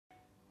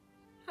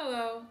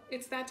Hello,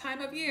 it's that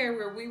time of year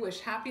where we wish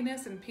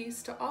happiness and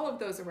peace to all of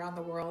those around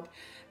the world.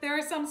 There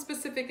are some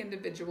specific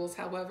individuals,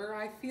 however,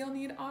 I feel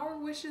need our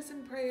wishes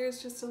and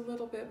prayers just a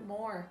little bit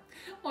more.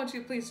 Won't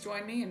you please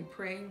join me in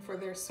praying for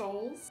their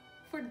souls?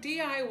 For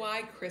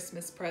DIY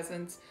Christmas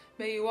presents,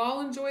 may you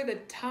all enjoy the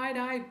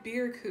tie-dye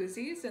beer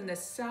koozies and the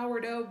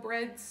sourdough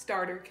bread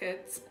starter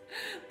kits.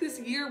 This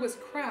year was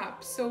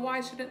crap, so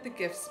why shouldn't the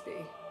gifts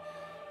be?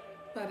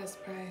 Let us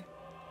pray.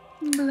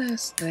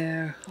 Bless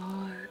their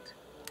heart.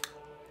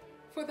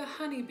 For the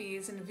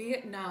honeybees in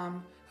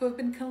Vietnam who have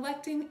been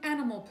collecting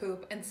animal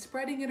poop and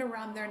spreading it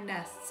around their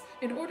nests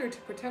in order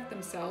to protect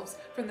themselves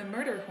from the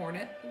murder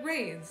hornet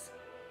raids.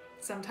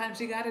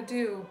 Sometimes you gotta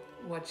do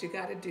what you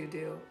gotta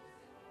do.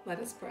 Let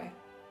us pray.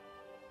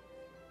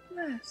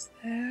 Bless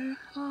their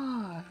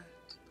heart.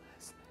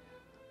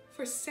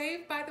 For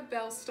Saved by the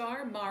Bell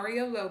star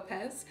Mario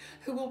Lopez,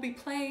 who will be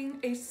playing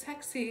a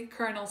sexy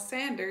Colonel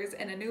Sanders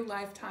in a new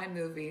Lifetime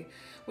movie,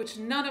 which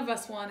none of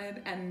us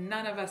wanted and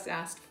none of us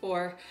asked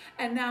for.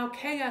 And now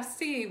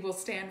KSC will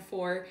stand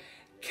for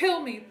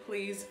Kill Me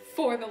Please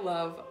for the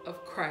Love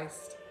of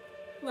Christ.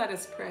 Let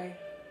us pray.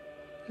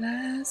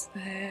 Bless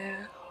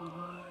their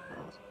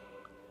heart.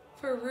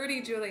 For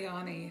Rudy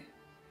Giuliani,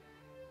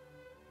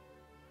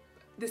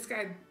 this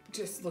guy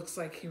just looks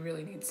like he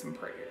really needs some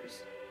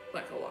prayers,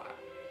 like a lot.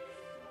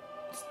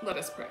 Let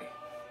us pray.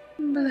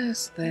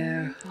 Bless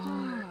their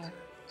heart.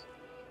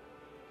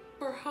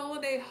 For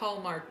holiday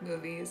Hallmark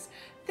movies,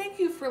 thank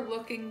you for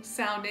looking,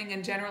 sounding,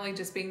 and generally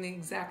just being the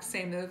exact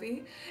same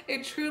movie.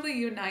 It truly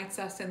unites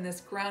us in this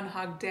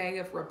Groundhog Day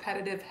of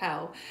repetitive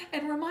hell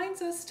and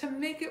reminds us to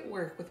make it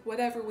work with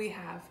whatever we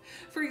have.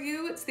 For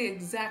you, it's the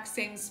exact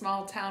same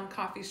small town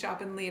coffee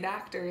shop and lead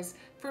actors.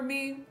 For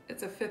me,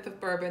 it's a fifth of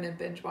bourbon and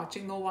binge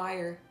watching The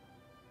Wire.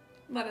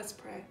 Let us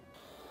pray.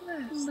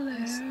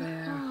 Bless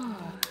their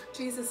heart.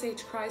 Jesus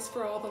H. Christ,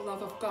 for all the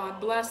love of God,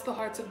 bless the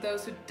hearts of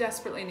those who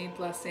desperately need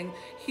blessing.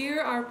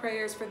 Hear our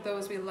prayers for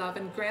those we love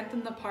and grant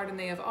them the pardon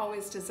they have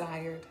always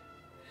desired.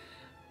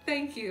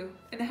 Thank you,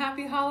 and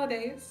happy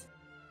holidays.